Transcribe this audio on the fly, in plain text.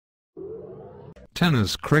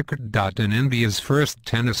TennisCricket.in, India's first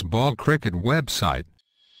tennis ball cricket website.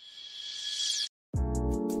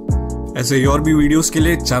 ऐसे ही और भी वीडियोस के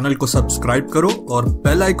लिए चैनल को सब्सक्राइब करो और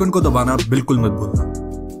बेल आइकन को दबाना बिल्कुल मत भूलना।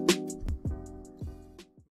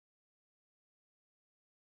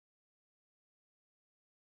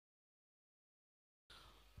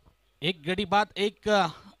 एक गडी बाद एक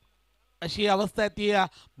अशी अवस्था आहे ती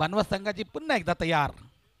बनवत संघाची पुन्हा एकदा तयार।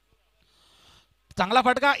 चांगला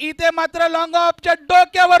फटका इथे मात्र लॉंग ऑफच्या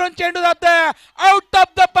डोक्यावरून चेंडू जातोय आउट ऑफ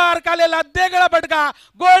द पार्क आलेला देगळा फटका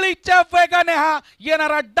गोळीच्या वेगाने हा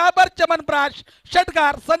येणारा डाबर चमनप्राश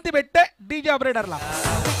षटकार संधी भेटते डीजे ऑपरेटरला।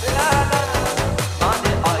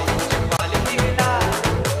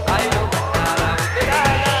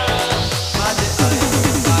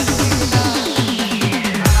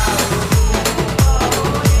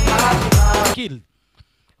 किल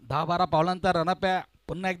 10-12 पावलांचा रनअप आहे।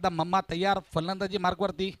 पुन्हा एकदा मम्मा तयार फलंदाजी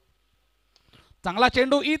मार्कवरती। चांगला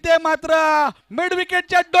चेंडू इथे मात्र मिड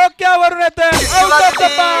विकेटच्या डोक्यावरून येते आउट ऑफ द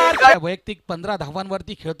पार्क। वैयक्तिक 15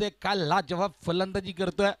 धावांवरती खेळतोय काल लाजवाब फलंदाजी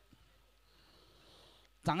करतोय।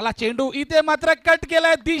 चांगला चेंडू इथे मात्र कट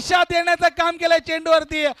केलाय दिशा देण्याचं काम केलंय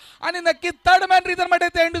चेंडूवरती आणि नक्की थर्ड मॅन रिझन मध्ये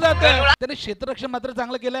चेंडू जातोय। त्याने क्षेत्ररक्षण मात्र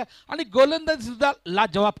चांगलं केलंय आणि गोलंदाजी सुद्धा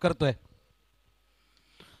लाजवाब करतोय।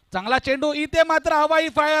 चांगला चेंडू इथे मात्र हवाई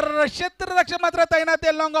फायर क्षेत्ररक्षक मात्र तैनात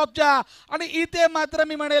आहे लॉंग ऑफच्या आणि इथे मात्र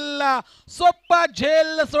मी म्हणेल सोप्पा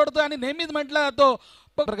झेल सोडतोय आणि नेहमीच म्हटलं जातो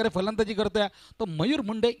प्रकारे फलंदाजी करतोय तो मयूर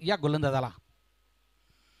मुंडे या गोलंदाजाला।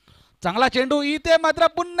 चांगला चेंडू इथे मात्र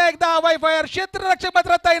पुन्हा एकदा हवाई फायर क्षेत्ररक्षक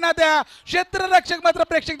मात्र तैनात आहे क्षेत्ररक्षक मात्र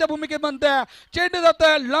प्रेक्षकच्या भूमिकेत बनतोय चेंडू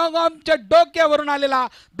जातोय लॉंग ऑफच्या डोक्यावरून आलेला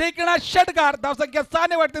देखणा षटकार धावसंख्या 6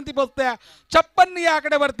 ने वाटते पोहोचते 56 या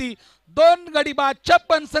आकड्यावरती 2 गडी बाद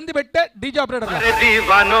 56 संधी भेटते डीजे ऑपरेटरला।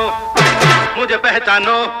 दीवानो मुझे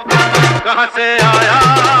पहचानो कहां से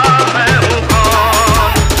आया